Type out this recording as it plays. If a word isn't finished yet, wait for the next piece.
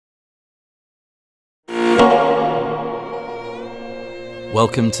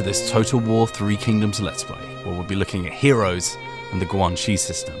Welcome to this Total War 3 Kingdoms Let's Play, where we'll be looking at heroes and the Guanxi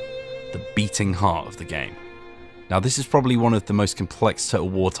system, the beating heart of the game. Now this is probably one of the most complex Total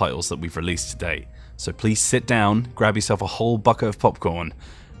War titles that we've released to date, so please sit down, grab yourself a whole bucket of popcorn,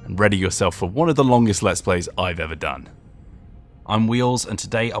 and ready yourself for one of the longest Let's Plays I've ever done. I'm Wheels, and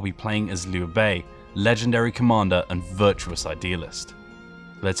today I'll be playing as Liu Bei, legendary commander and virtuous idealist.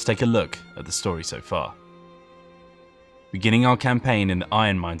 Let's take a look at the story so far. Beginning our campaign in the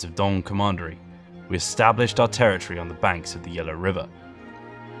iron mines of Dong Commandery, we established our territory on the banks of the Yellow River.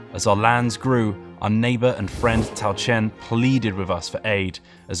 As our lands grew, our neighbour and friend Tao Chen pleaded with us for aid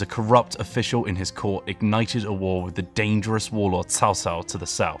as a corrupt official in his court ignited a war with the dangerous warlord Cao Cao to the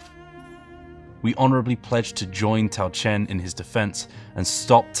south. We honourably pledged to join Tao Chen in his defence and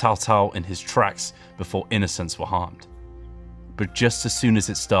stop Cao Cao in his tracks before innocents were harmed. But just as soon as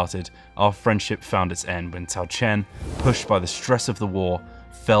it started, our friendship found its end when Tao Chen, pushed by the stress of the war,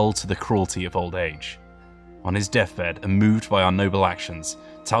 fell to the cruelty of old age. On his deathbed, and moved by our noble actions,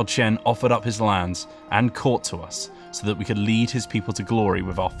 Tao Chen offered up his lands and court to us so that we could lead his people to glory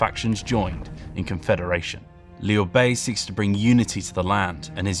with our factions joined in confederation. Liu Bei seeks to bring unity to the land,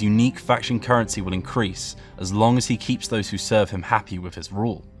 and his unique faction currency will increase as long as he keeps those who serve him happy with his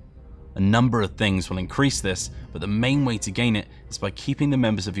rule. A number of things will increase this, but the main way to gain it is by keeping the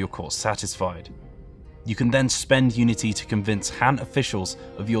members of your court satisfied. You can then spend unity to convince Han officials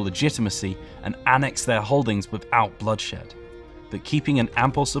of your legitimacy and annex their holdings without bloodshed. But keeping an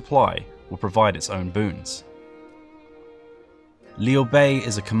ample supply will provide its own boons. Liu Bei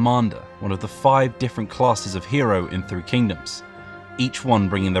is a commander, one of the 5 different classes of hero in 3 Kingdoms, each one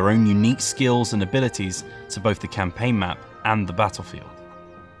bringing their own unique skills and abilities to both the campaign map and the battlefield.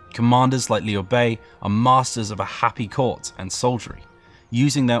 Commanders like Liu Bei are masters of a happy court and soldiery,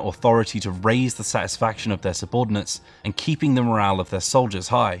 using their authority to raise the satisfaction of their subordinates and keeping the morale of their soldiers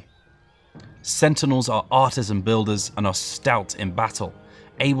high. Sentinels are artisan builders and are stout in battle,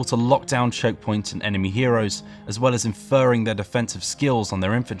 able to lock down choke points and enemy heroes, as well as inferring their defensive skills on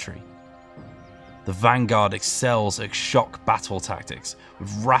their infantry. The Vanguard excels at shock battle tactics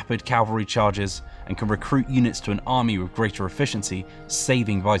with rapid cavalry charges and can recruit units to an army with greater efficiency,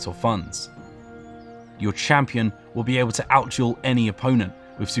 saving vital funds. Your champion will be able to outduel any opponent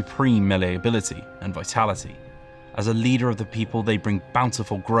with supreme melee ability and vitality. As a leader of the people, they bring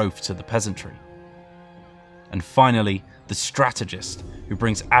bountiful growth to the peasantry. And finally, the strategist, who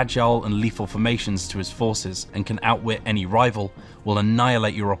brings agile and lethal formations to his forces and can outwit any rival, will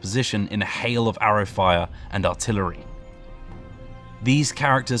annihilate your opposition in a hail of arrow fire and artillery. These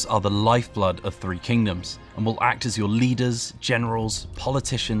characters are the lifeblood of 3 Kingdoms and will act as your leaders, generals,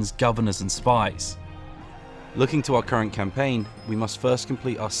 politicians, governors and spies. Looking to our current campaign, we must first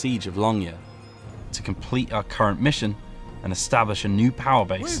complete our siege of Longye, to complete our current mission and establish a new power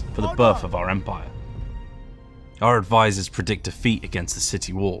base for the birth of our empire. Our advisors predict defeat against the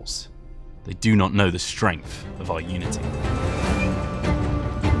city walls. They do not know the strength of our unity.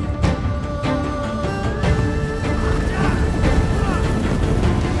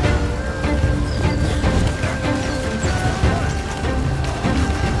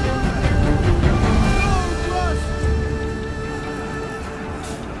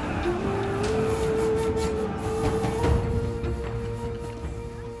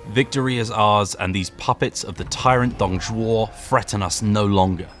 Victory is ours, and these puppets of the tyrant Dong Zhuo threaten us no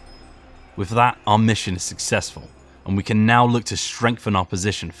longer. With that, our mission is successful, and we can now look to strengthen our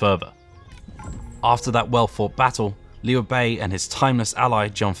position further. After that well-fought battle, Liu Bei and his timeless ally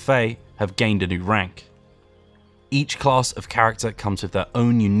Guanxi have gained a new rank. Each class of character comes with their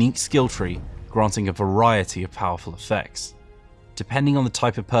own unique skill tree, granting a variety of powerful effects. Depending on the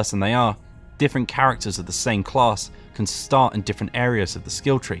type of person they are, different characters of the same class can start in different areas of the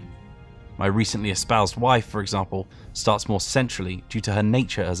skill tree. My recently espoused wife, for example, starts more centrally due to her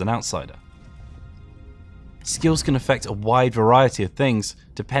nature as an outsider. Skills can affect a wide variety of things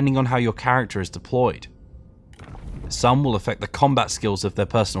depending on how your character is deployed. Some will affect the combat skills of their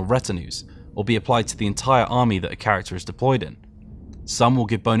personal retinues, or be applied to the entire army that a character is deployed in. Some will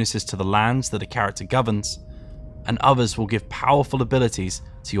give bonuses to the lands that a character governs, and others will give powerful abilities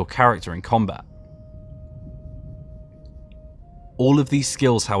to your character in combat. All of these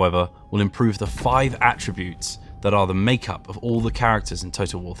skills, however, will improve the 5 attributes that are the makeup of all the characters in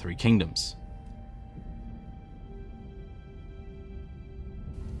Total War 3 Kingdoms.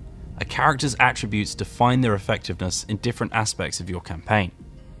 A character's attributes define their effectiveness in different aspects of your campaign.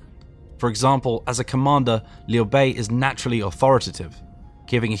 For example, as a commander, Liu Bei is naturally authoritative,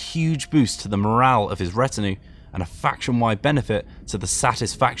 giving a huge boost to the morale of his retinue and a faction-wide benefit to the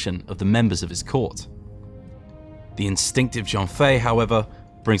satisfaction of the members of his court. The instinctive Guanxi, however,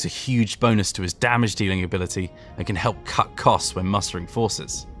 brings a huge bonus to his damage dealing ability and can help cut costs when mustering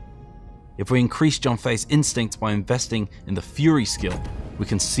forces. If we increase Guanxi's instinct by investing in the Fury skill, we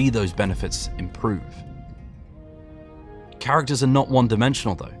can see those benefits improve. Characters are not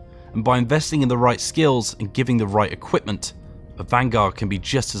one-dimensional though, and by investing in the right skills and giving the right equipment, a Vanguard can be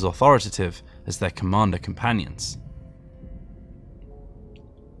just as authoritative as their commander companions.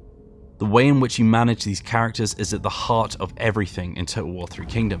 The way in which you manage these characters is at the heart of everything in Total War 3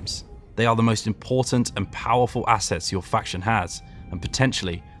 Kingdoms. They are the most important and powerful assets your faction has, and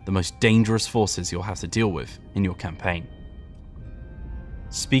potentially the most dangerous forces you'll have to deal with in your campaign.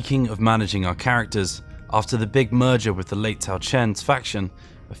 Speaking of managing our characters, after the big merger with the late Tao Chen's faction,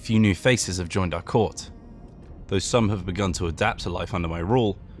 a few new faces have joined our court. Though some have begun to adapt to life under my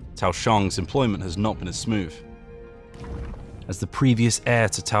rule, Tao Shang's employment has not been as smooth. As the previous heir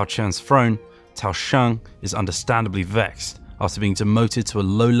to Tao Chen's throne, Tao Shang is understandably vexed after being demoted to a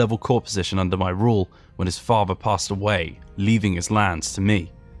low-level court position under my rule when his father passed away, leaving his lands to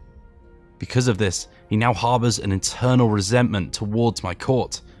me. Because of this, he now harbours an internal resentment towards my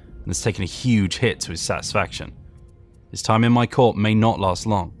court and has taken a huge hit to his satisfaction. His time in my court may not last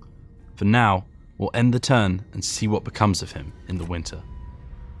long. For now, we'll end the turn and see what becomes of him in the winter.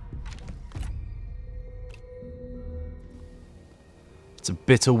 It's a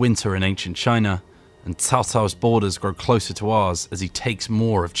bitter winter in ancient China, and Cao Cao's borders grow closer to ours as he takes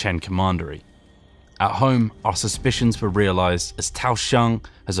more of Chen Commandery. At home, our suspicions were realised as Tao Shang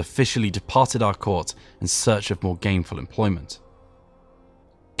has officially departed our court in search of more gainful employment.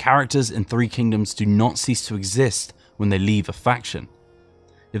 Characters in Three Kingdoms do not cease to exist when they leave a faction.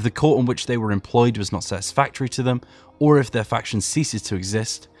 If the court in which they were employed was not satisfactory to them, or if their faction ceases to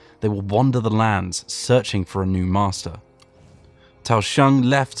exist, they will wander the lands searching for a new master. Tao Shang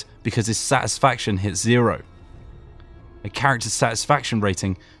left because his satisfaction hit 0. A character's satisfaction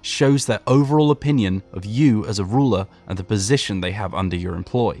rating shows their overall opinion of you as a ruler and the position they have under your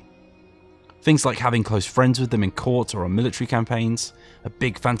employ. Things like having close friends with them in court or on military campaigns, a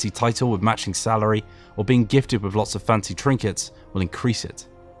big fancy title with matching salary, or being gifted with lots of fancy trinkets will increase it.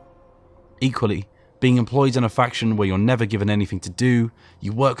 Equally, being employed in a faction where you're never given anything to do,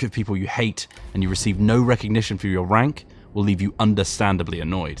 you work with people you hate, and you receive no recognition for your rank will leave you understandably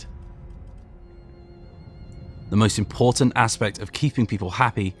annoyed. The most important aspect of keeping people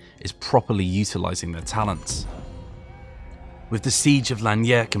happy is properly utilising their talents. With the siege of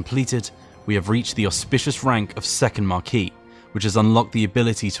Lanier completed, we have reached the auspicious rank of Second Marquis, which has unlocked the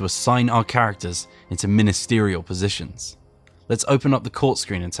ability to assign our characters into ministerial positions. Let's open up the court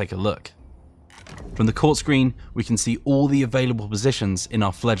screen and take a look. From the court screen, we can see all the available positions in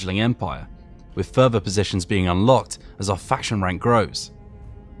our fledgling empire, with further positions being unlocked as our faction rank grows.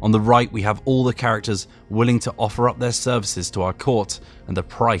 On the right, we have all the characters willing to offer up their services to our court and the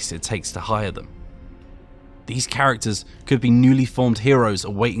price it takes to hire them. These characters could be newly formed heroes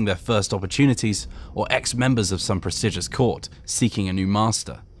awaiting their first opportunities, or ex-members of some prestigious court seeking a new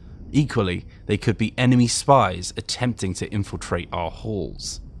master. Equally, they could be enemy spies attempting to infiltrate our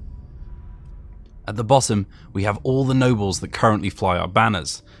halls. At the bottom, we have all the nobles that currently fly our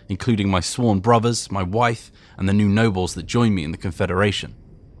banners, including my sworn brothers, my wife, and the new nobles that join me in the Confederation.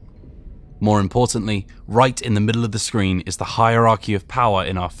 More importantly, right in the middle of the screen is the hierarchy of power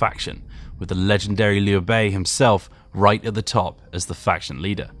in our faction, with the legendary Liu Bei himself right at the top as the faction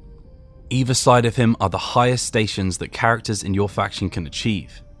leader. Either side of him are the highest stations that characters in your faction can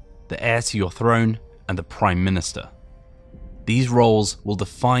achieve: the heir to your throne and the Prime Minister. These roles will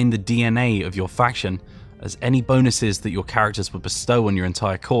define the DNA of your faction, as any bonuses that your characters would bestow on your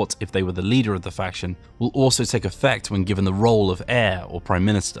entire court if they were the leader of the faction will also take effect when given the role of heir or Prime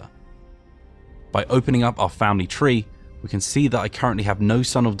Minister. By opening up our family tree, we can see that I currently have no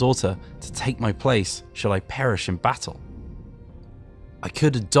son or daughter to take my place should I perish in battle. I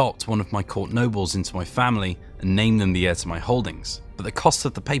could adopt one of my court nobles into my family and name them the heir to my holdings, but the costs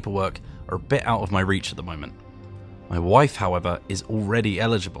of the paperwork are a bit out of my reach at the moment. My wife, however, is already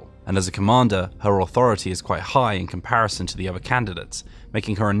eligible, and as a commander, her authority is quite high in comparison to the other candidates,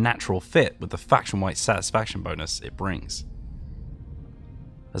 making her a natural fit with the faction-wide satisfaction bonus it brings.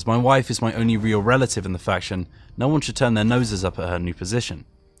 As my wife is my only real relative in the faction, no one should turn their noses up at her new position.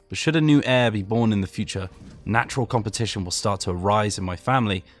 But should a new heir be born in the future, natural competition will start to arise in my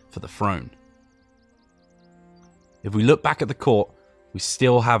family for the throne. If we look back at the court, we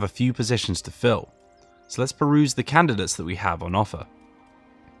still have a few positions to fill, so let's peruse the candidates that we have on offer.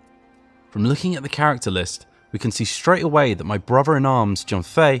 From looking at the character list, we can see straight away that my brother-in-arms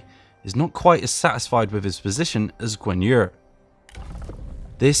Guanxi is not quite as satisfied with his position as Guanyu.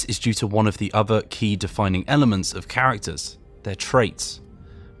 This is due to one of the other key defining elements of characters, their traits.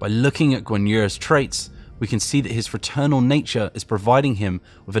 By looking at Guanxi's traits, we can see that his fraternal nature is providing him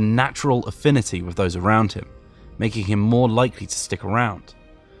with a natural affinity with those around him, making him more likely to stick around.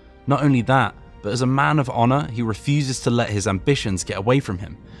 Not only that, but as a man of honor, he refuses to let his ambitions get away from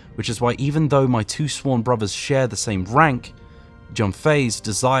him, which is why even though my two sworn brothers share the same rank, Zhongfei's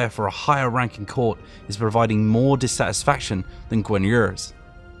desire for a higher rank in court is providing more dissatisfaction than Guanxi's.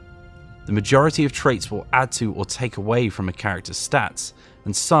 The majority of traits will add to or take away from a character's stats,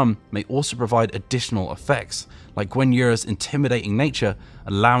 and some may also provide additional effects, like Guanxi's intimidating nature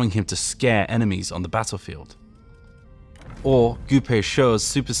allowing him to scare enemies on the battlefield, or Gu Peishe's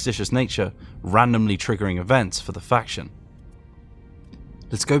superstitious nature randomly triggering events for the faction.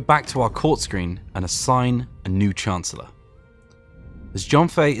 Let's go back to our court screen and assign a new Chancellor. As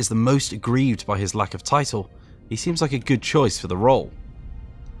Zhongfei is the most aggrieved by his lack of title, he seems like a good choice for the role.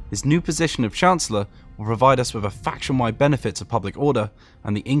 His new position of Chancellor will provide us with a faction-wide benefit to public order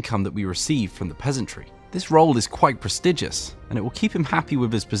and the income that we receive from the peasantry. This role is quite prestigious, and it will keep him happy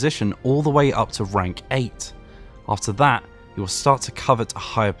with his position all the way up to rank 8. After that, he will start to covet a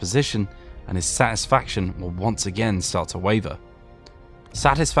higher position, and his satisfaction will once again start to waver.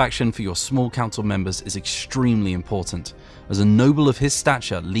 Satisfaction for your small council members is extremely important, as a noble of his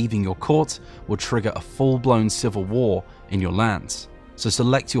stature leaving your court will trigger a full-blown civil war in your lands, so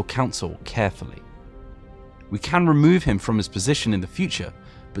select your council carefully. We can remove him from his position in the future,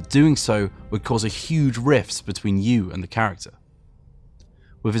 but doing so would cause a huge rift between you and the character.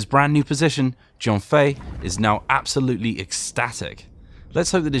 With his brand new position, Zhongfei is now absolutely ecstatic.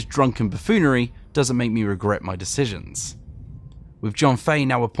 Let's hope that his drunken buffoonery doesn't make me regret my decisions. With Zhongfei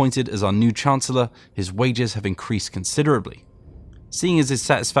now appointed as our new Chancellor, his wages have increased considerably. Seeing as his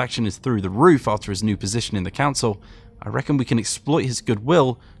satisfaction is through the roof after his new position in the council, I reckon we can exploit his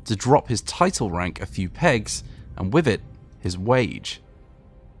goodwill to drop his title rank a few pegs, and with it, his wage.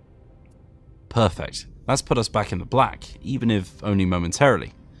 Perfect. That's put us back in the black, even if only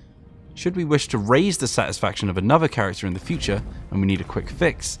momentarily. Should we wish to raise the satisfaction of another character in the future, and we need a quick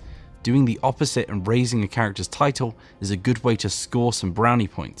fix, doing the opposite and raising a character's title is a good way to score some brownie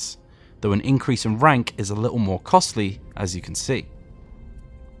points, though an increase in rank is a little more costly, as you can see.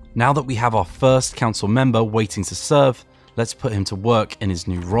 Now that we have our first council member waiting to serve, let's put him to work in his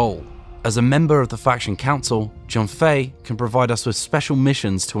new role. As a member of the faction council, Zhongfei can provide us with special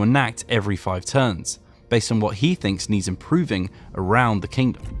missions to enact every 5 turns, based on what he thinks needs improving around the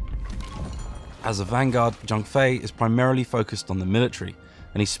kingdom. As a vanguard, Zhongfei is primarily focused on the military,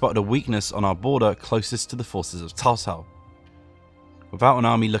 and he spotted a weakness on our border closest to the forces of Cao Cao. Without an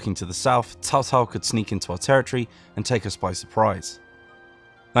army looking to the south, Cao Cao could sneak into our territory and take us by surprise.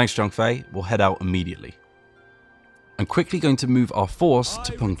 Thanks Zhongfei, we'll head out immediately. I'm quickly going to move our force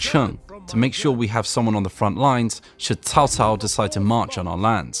to Pengcheng to make sure we have someone on the front lines should Cao Cao decide to march on our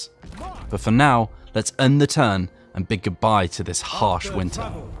lands. But for now, let's end the turn and bid goodbye to this harsh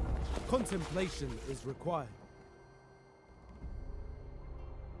winter. Contemplation is required.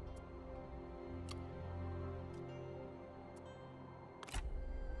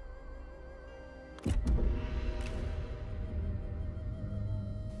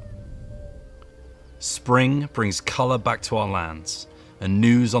 Spring brings colour back to our lands, and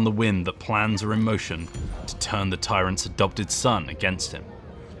news on the wind that plans are in motion to turn the tyrant's adopted son against him.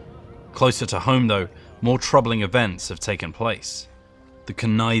 Closer to home though, more troubling events have taken place. The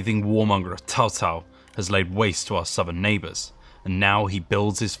conniving warmonger of Cao Cao has laid waste to our southern neighbours, and now he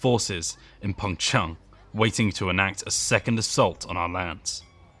builds his forces in Pengcheng, waiting to enact a second assault on our lands.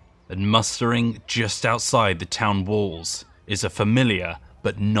 And mustering just outside the town walls is a familiar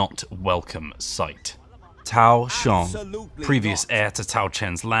but not welcome sight. Tao Shong, previous heir to Tao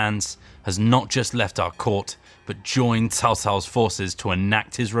Chen's lands, has not just left our court, but joined Cao Cao's forces to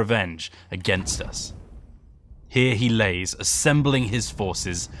enact his revenge against us. Here he lays, assembling his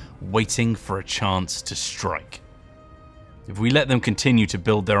forces, waiting for a chance to strike. If we let them continue to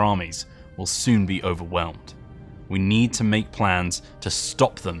build their armies, we'll soon be overwhelmed. We need to make plans to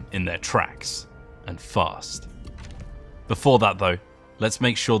stop them in their tracks, and fast. Before that though, let's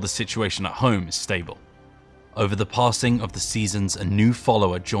make sure the situation at home is stable. Over the passing of the seasons, a new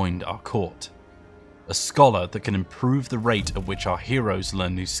follower joined our court. A scholar that can improve the rate at which our heroes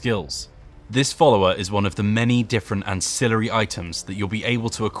learn new skills. This follower is one of the many different ancillary items that you'll be able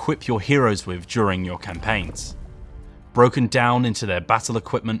to equip your heroes with during your campaigns. Broken down into their battle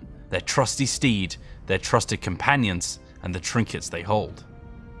equipment, their trusty steed, their trusted companions, and the trinkets they hold.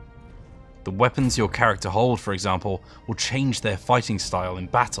 The weapons your character hold, for example, will change their fighting style in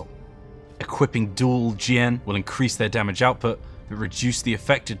battle. Equipping dual Jian will increase their damage output, it reduced the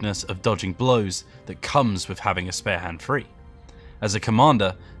effectiveness of dodging blows that comes with having a spare hand free. As a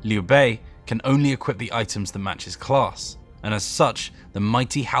commander, Liu Bei can only equip the items that match his class, and as such, the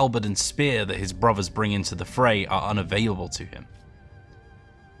mighty halberd and spear that his brothers bring into the fray are unavailable to him.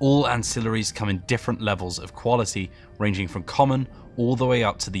 All ancillaries come in different levels of quality, ranging from common all the way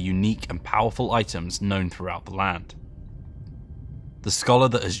up to the unique and powerful items known throughout the land. The scholar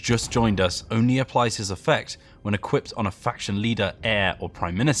that has just joined us only applies his effect when equipped on a faction leader, heir, or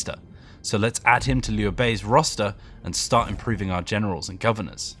prime minister, so let's add him to Liu Bei's roster and start improving our generals and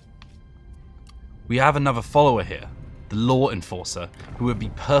governors. We have another follower here, the law enforcer, who would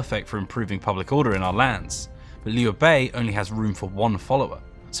be perfect for improving public order in our lands, but Liu Bei only has room for one follower,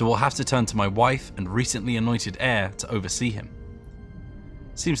 so we'll have to turn to my wife and recently anointed heir to oversee him.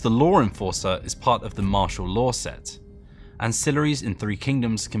 Seems the law enforcer is part of the martial law set. Ancillaries in Three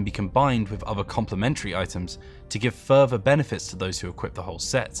Kingdoms can be combined with other complementary items to give further benefits to those who equip the whole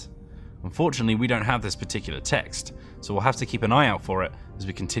set. Unfortunately, we don't have this particular text, so we'll have to keep an eye out for it as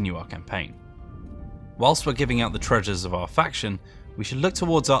we continue our campaign. Whilst we're giving out the treasures of our faction, we should look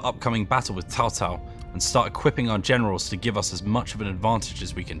towards our upcoming battle with Cao Cao and start equipping our generals to give us as much of an advantage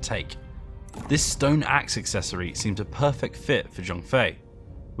as we can take. This stone axe accessory seems a perfect fit for Zhong Fei.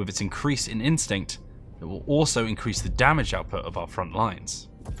 With its increase in instinct, it will also increase the damage output of our front lines.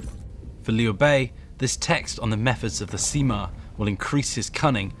 For Liu Bei, this text on the methods of the Sima will increase his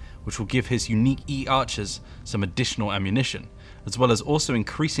cunning, which will give his unique E-archers some additional ammunition, as well as also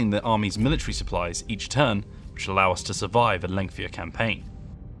increasing the army's military supplies each turn, which will allow us to survive a lengthier campaign.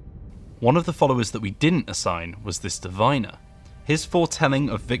 One of the followers that we didn't assign was this diviner. His foretelling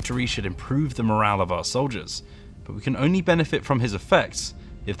of victory should improve the morale of our soldiers, but we can only benefit from his effects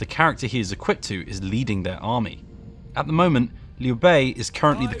if the character he is equipped to is leading their army. At the moment, Liu Bei is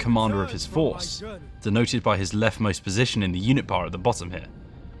currently the commander of his force, denoted by his leftmost position in the unit bar at the bottom here.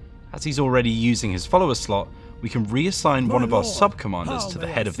 As he's already using his follower slot, we can reassign one of our sub-commanders to the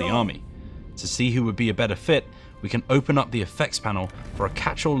head of the army. To see who would be a better fit, we can open up the effects panel for a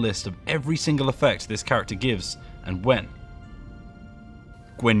catch-all list of every single effect this character gives and when.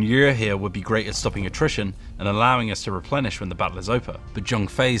 Guanxi here would be great at stopping attrition and allowing us to replenish when the battle is over, but Zhong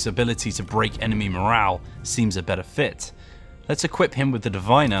Fei's ability to break enemy morale seems a better fit. Let's equip him with the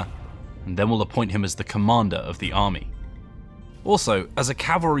diviner, and then we'll appoint him as the commander of the army. Also, as a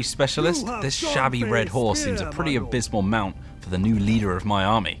cavalry specialist, this shabby red horse seems a pretty abysmal mount for the new leader of my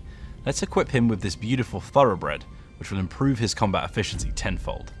army. Let's equip him with this beautiful thoroughbred, which will improve his combat efficiency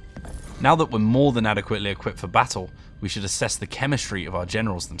tenfold. Now that we're more than adequately equipped for battle, we should assess the chemistry of our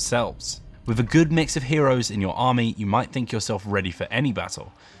generals themselves. With a good mix of heroes in your army, you might think yourself ready for any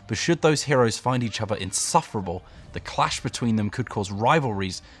battle, but should those heroes find each other insufferable, the clash between them could cause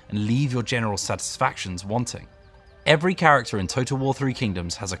rivalries and leave your general's satisfactions wanting. Every character in Total War Three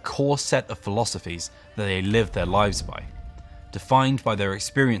Kingdoms has a core set of philosophies that they live their lives by, defined by their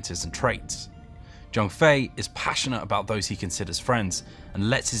experiences and traits. Zhong Fei is passionate about those he considers friends and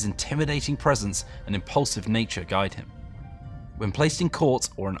lets his intimidating presence and impulsive nature guide him. When placed in court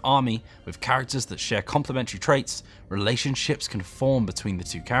or an army with characters that share complementary traits, relationships can form between the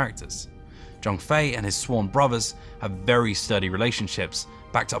two characters. Zhong Fei and his sworn brothers have very sturdy relationships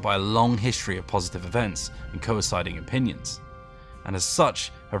backed up by a long history of positive events and coinciding opinions, and as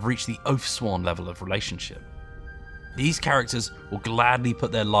such have reached the oath-sworn level of relationship. These characters will gladly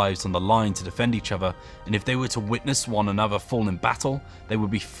put their lives on the line to defend each other, and if they were to witness one another fall in battle, they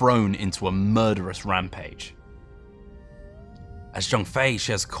would be thrown into a murderous rampage. As Zhong Fei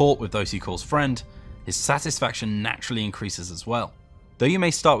shares court with those he calls friend, his satisfaction naturally increases as well. Though you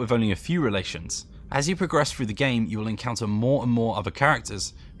may start with only a few relations, as you progress through the game you will encounter more and more other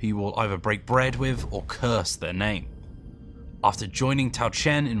characters who you will either break bread with or curse their name. After joining Tao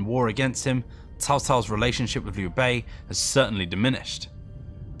Chen in war against him, Cao Cao's relationship with Liu Bei has certainly diminished.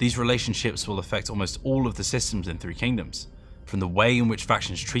 These relationships will affect almost all of the systems in Three Kingdoms, from the way in which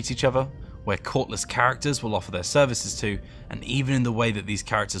factions treat each other, where courtless characters will offer their services to, and even in the way that these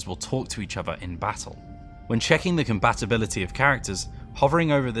characters will talk to each other in battle. When checking the compatibility of characters,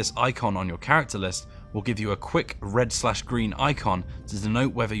 hovering over this icon on your character list will give you a quick red/green icon to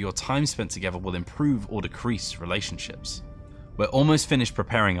denote whether your time spent together will improve or decrease relationships. We're almost finished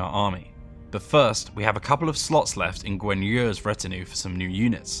preparing our army, but first we have a couple of slots left in Guanxi's retinue for some new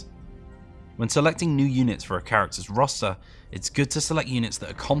units. When selecting new units for a character's roster, it's good to select units that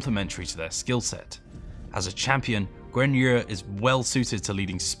are complementary to their skill set. As a champion, Guanxi is well suited to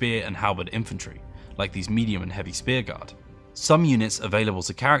leading spear and halberd infantry, like these medium and heavy spear guard. Some units available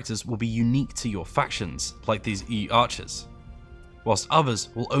to characters will be unique to your factions, like these E-archers, whilst others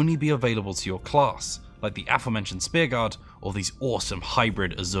will only be available to your class, like the aforementioned Spearguard or these awesome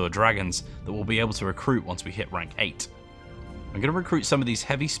hybrid Azure Dragons that we'll be able to recruit once we hit rank 8. I'm going to recruit some of these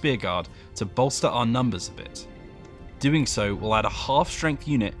heavy Spearguard to bolster our numbers a bit. Doing so will add a half strength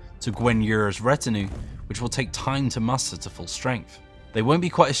unit to Guanxi's retinue, which will take time to muster to full strength. They won't be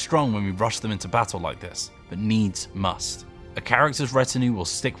quite as strong when we rush them into battle like this, but needs must. A character's retinue will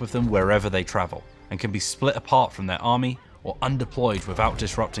stick with them wherever they travel, and can be split apart from their army or undeployed without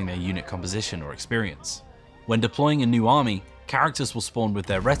disrupting their unit composition or experience. When deploying a new army, characters will spawn with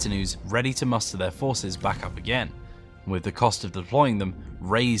their retinues ready to muster their forces back up again, with the cost of deploying them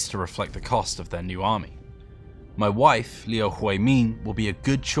raised to reflect the cost of their new army. My wife, Liu Huimin, will be a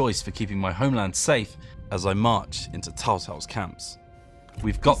good choice for keeping my homeland safe as I march into Cao Cao's camps.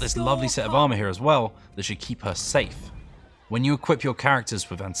 We've got this lovely set of armor here as well that should keep her safe. When you equip your characters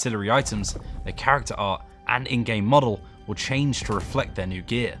with ancillary items, their character art and in-game model will change to reflect their new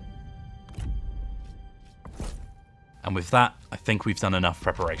gear. And with that, I think we've done enough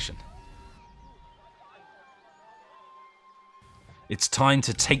preparation. It's time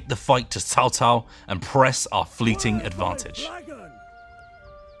to take the fight to Cao Cao and press our fleeting advantage.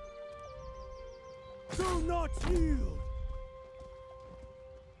 Do not yield.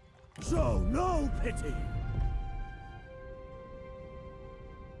 Show no pity.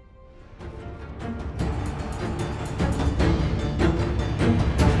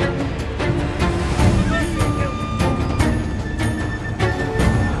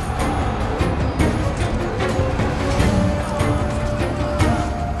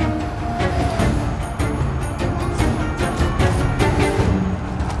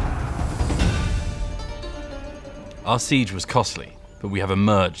 Our siege was costly, but we have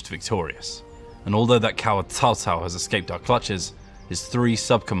emerged victorious. And although that coward Cao Cao has escaped our clutches, his 3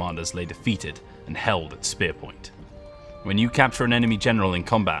 sub-commanders lay defeated and held at spear point. When you capture an enemy general in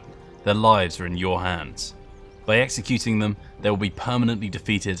combat, their lives are in your hands. By executing them, they will be permanently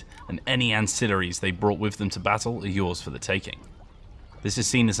defeated, and any ancillaries they brought with them to battle are yours for the taking. This is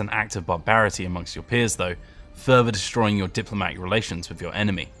seen as an act of barbarity amongst your peers though, further destroying your diplomatic relations with your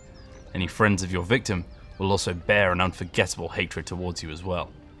enemy. Any friends of your victim will also bear an unforgettable hatred towards you as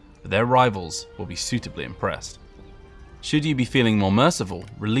well, but their rivals will be suitably impressed. Should you be feeling more merciful,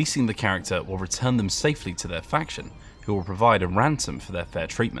 releasing the character will return them safely to their faction, who will provide a ransom for their fair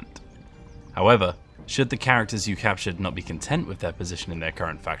treatment. However, should the characters you captured not be content with their position in their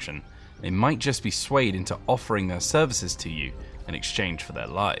current faction, they might just be swayed into offering their services to you in exchange for their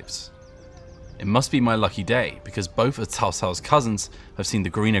lives. It must be my lucky day, because both of Cao Cao's cousins have seen the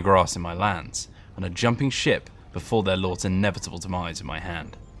greener grass in my lands, and are jumping ship before their lord's inevitable demise in my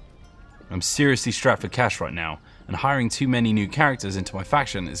hand. I'm seriously strapped for cash right now, and hiring too many new characters into my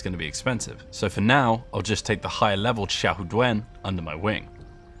faction is going to be expensive, so for now I'll just take the higher leveled Xiahou Duan under my wing.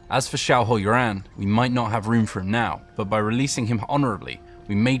 As for Xiahou Yuan, we might not have room for him now, but by releasing him honourably,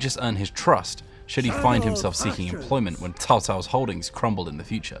 we may just earn his trust should he find himself seeking employment when Cao Cao's holdings crumble in the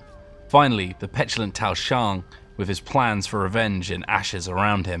future. Finally, the petulant Tao Shang, with his plans for revenge in ashes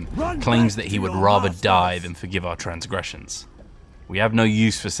around him, claims that he would rather die than forgive our transgressions. We have no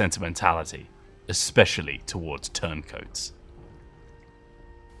use for sentimentality, especially towards turncoats.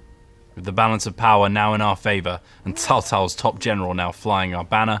 With the balance of power now in our favour, and Cao Cao's top general now flying our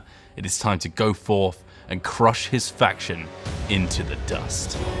banner, it is time to go forth and crush his faction into the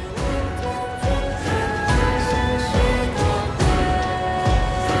dust.